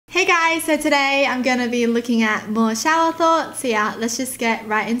guys, so today I'm gonna be looking at more shower thoughts. So yeah, let's just get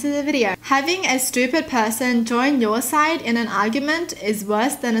right into the video. Having a stupid person join your side in an argument is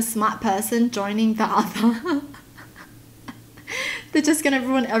worse than a smart person joining the other. They're just gonna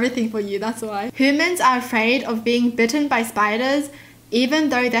ruin everything for you, that's why. Humans are afraid of being bitten by spiders even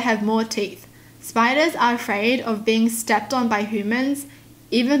though they have more teeth. Spiders are afraid of being stepped on by humans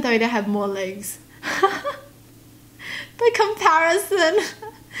even though they have more legs. The comparison.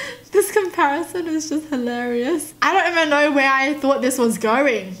 This comparison is just hilarious. I don't even know where I thought this was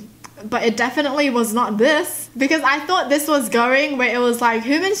going, but it definitely was not this, because I thought this was going where it was like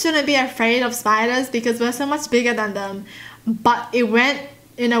humans shouldn't be afraid of spiders because we're so much bigger than them, but it went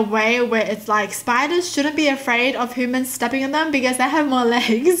in a way where it's like spiders shouldn't be afraid of humans stepping on them because they have more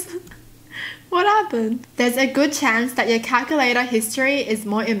legs. What happened? There's a good chance that your calculator history is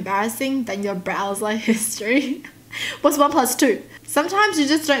more embarrassing than your browser history. What's 1 plus 2? Sometimes you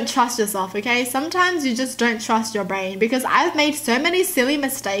just don't trust yourself, okay? Sometimes you just don't trust your brain, because I've made so many silly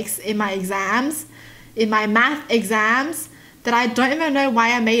mistakes in my exams, in my math exams, that I don't even know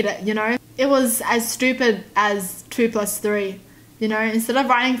why I made it, you know? It was as stupid as 2 plus 3, you know? Instead of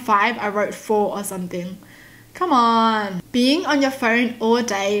writing 5, I wrote 4 or something. Come on. Being on your phone all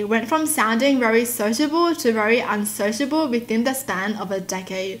day went from sounding very sociable to very unsociable within the span of a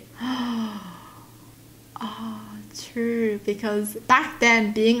decade. True, because back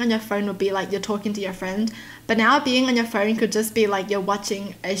then being on your phone would be like you're talking to your friend, but now being on your phone could just be like you're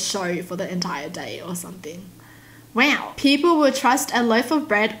watching a show for the entire day or something. Wow. People will trust a loaf of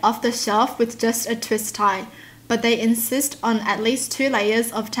bread off the shelf with just a twist tie, but they insist on at least 2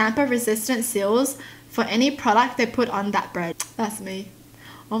 layers of tamper-resistant seals for any product they put on that bread. That's me.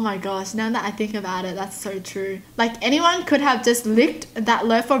 Oh my gosh, now that I think about it, that's so true. Like anyone could have just licked that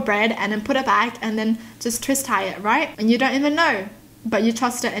loaf of bread and then put it back and then just twist tie it, right? And you don't even know, but you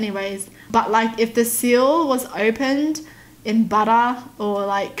trust it anyways. But like if the seal was opened in butter or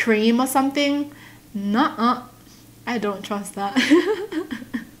like cream or something, nuh-uh, I don't trust that.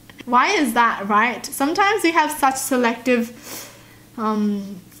 Why is that, right? Sometimes we have such selective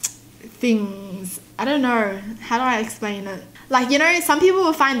things. I don't know, how do I explain it? Like, you know, some people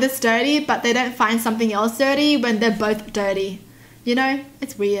will find this dirty, but they don't find something else dirty when they're both dirty. You know,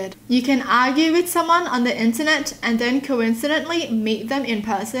 it's weird. You can argue with someone on the internet and then coincidentally meet them in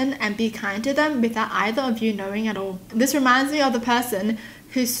person and be kind to them without either of you knowing at all. This reminds me of the person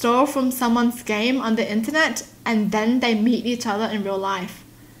who stole from someone's game on the internet and then they meet each other in real life.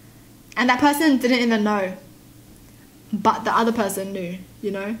 And that person didn't even know, but the other person knew,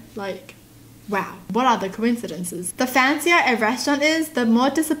 you know, like... Wow, what are the coincidences? The fancier a restaurant is, the more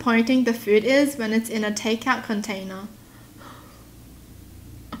disappointing the food is when it's in a takeout container.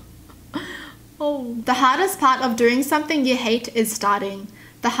 Oh, the hardest part of doing something you hate is starting.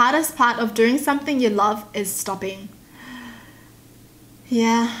 The hardest part of doing something you love is stopping.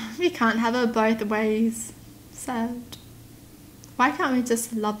 Yeah, we can't have it both ways. Sad. Why can't we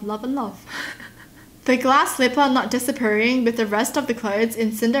just love, love, and love? The glass slipper not disappearing with the rest of the clothes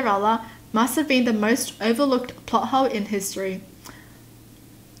in Cinderella must have been the most overlooked plot hole in history.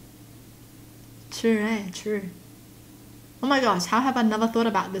 True, eh? True. Oh my gosh, how have I never thought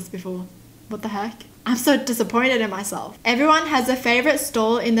about this before? What the heck? I'm so disappointed in myself. Everyone has a favorite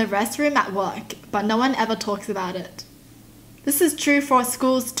stall in the restroom at work, but no one ever talks about it. This is true for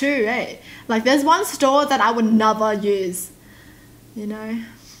schools too, eh? Like there's one store that I would never use, you know?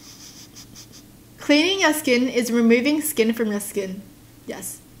 Cleaning your skin is removing skin from your skin.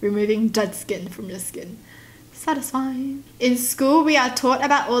 Yes. Removing dead skin from your skin. Satisfying. In school, we are taught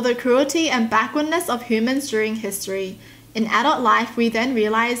about all the cruelty and backwardness of humans during history. In adult life, we then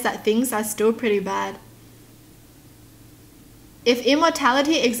realize that things are still pretty bad. If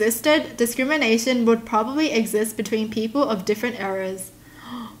immortality existed, discrimination would probably exist between people of different eras.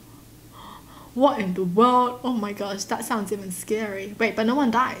 What in the world? Oh my gosh, that sounds even scary. Wait, but no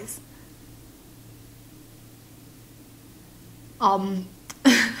one dies.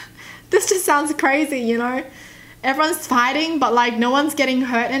 This just sounds crazy, you know? Everyone's fighting, but like no one's getting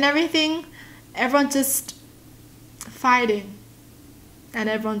hurt and everything. Everyone's just fighting. And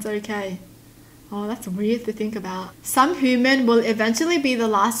everyone's okay. Oh, that's weird to think about. Some human will eventually be the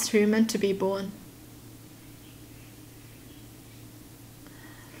last human to be born.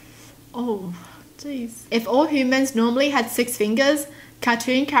 Oh, jeez. If all humans normally had 6 fingers,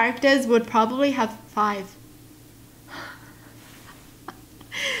 cartoon characters would probably have 5.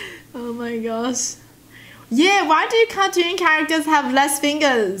 Oh my gosh. Yeah, why do cartoon characters have less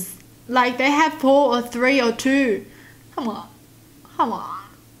fingers? Like they have 4 or 3 or 2. Come on. Come on.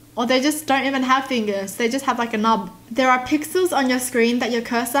 Or they just don't even have fingers. They just have like a knob. There are pixels on your screen that your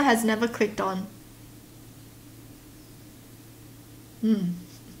cursor has never clicked on.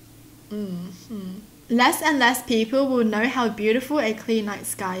 Less and less people will know how beautiful a clear night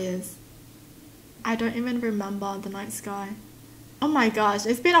sky is. I don't even remember the night sky. Oh my gosh,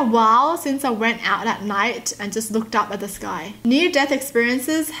 it's been a while since I went out at night and just looked up at the sky. Near-death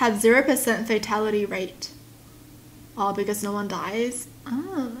experiences have 0% fatality rate. Oh, because no one dies?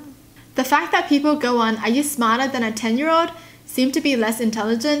 Oh. The fact that people go on, "Are you smarter than a 10-year-old? Seem to be less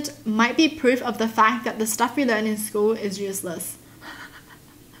intelligent," might be proof of the fact that the stuff we learn in school is useless.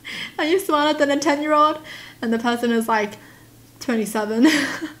 Are you smarter than a 10-year-old? And the person is like 27.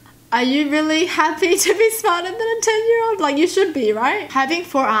 Are you really happy to be smarter than a 10-year-old? Like, you should be, right? Having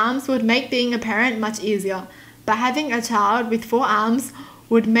 4 arms would make being a parent much easier, but having a child with 4 arms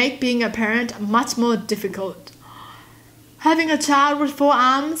would make being a parent much more difficult. Having a child with 4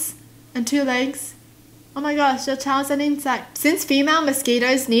 arms and 2 legs. Oh my gosh, your child's an insect. Since female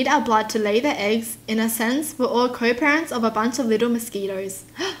mosquitoes need our blood to lay their eggs, in a sense, we're all co-parents of a bunch of little mosquitoes.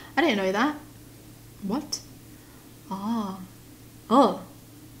 I didn't know that. What?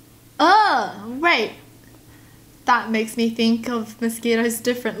 Wait. That makes me think of mosquitoes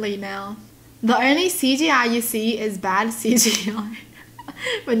differently now. The only CGI you see is bad CGI.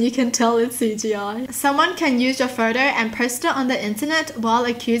 When you can tell it's CGI. Someone can use your photo and post it on the internet while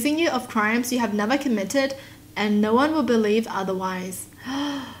accusing you of crimes you have never committed, and no one will believe otherwise.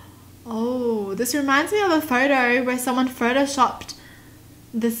 Oh, this reminds me of a photo where someone photoshopped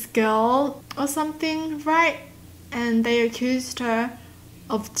this girl or something, right? And they accused her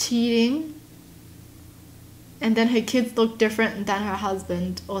of cheating, and then her kids looked different than her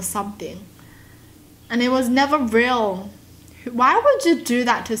husband or something. And it was never real. Why would you do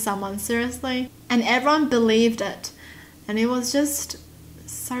that to someone, seriously? And everyone believed it. And it was just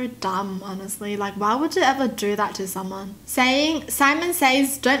so dumb, honestly. Like, why would you ever do that to someone? Simon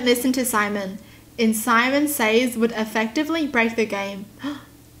Says, "Don't listen to Simon," in Simon Says would effectively break the game.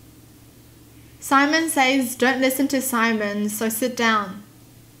 Simon says, "Don't listen to Simon, so sit down."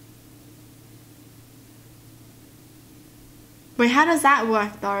 Wait, how does that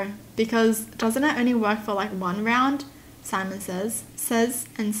work though? Because doesn't it only work for like 1 round? Simon says,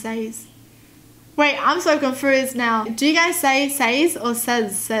 and says. Wait, I'm so confused now. Do you guys say says or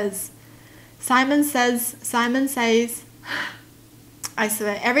says? Simon says. I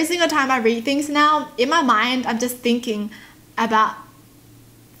swear, every single time I read things now, in my mind, I'm just thinking about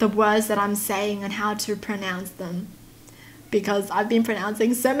the words that I'm saying and how to pronounce them. Because I've been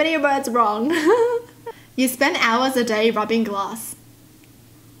pronouncing so many words wrong. You spend hours a day rubbing glass.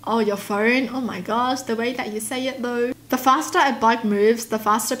 Oh, your phone? Oh my gosh, the way that you say it though. The faster a bug moves, the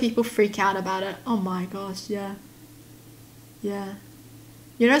faster people freak out about it. Oh my gosh, yeah. Yeah.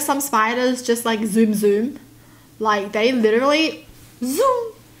 You know, some spiders just like zoom. Like, they literally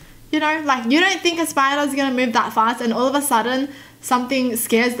zoom. You know, like, you don't think a spider is gonna move that fast, and all of a sudden something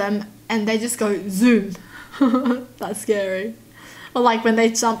scares them and they just go zoom. That's scary. Or like when they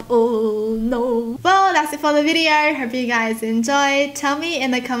jump, oh no. Well, that's it for the video. Hope you guys enjoyed. Tell me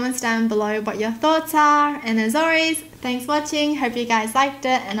in the comments down below what your thoughts are. And as always, thanks for watching. Hope you guys liked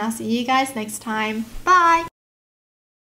it, and I'll see you guys next time. Bye!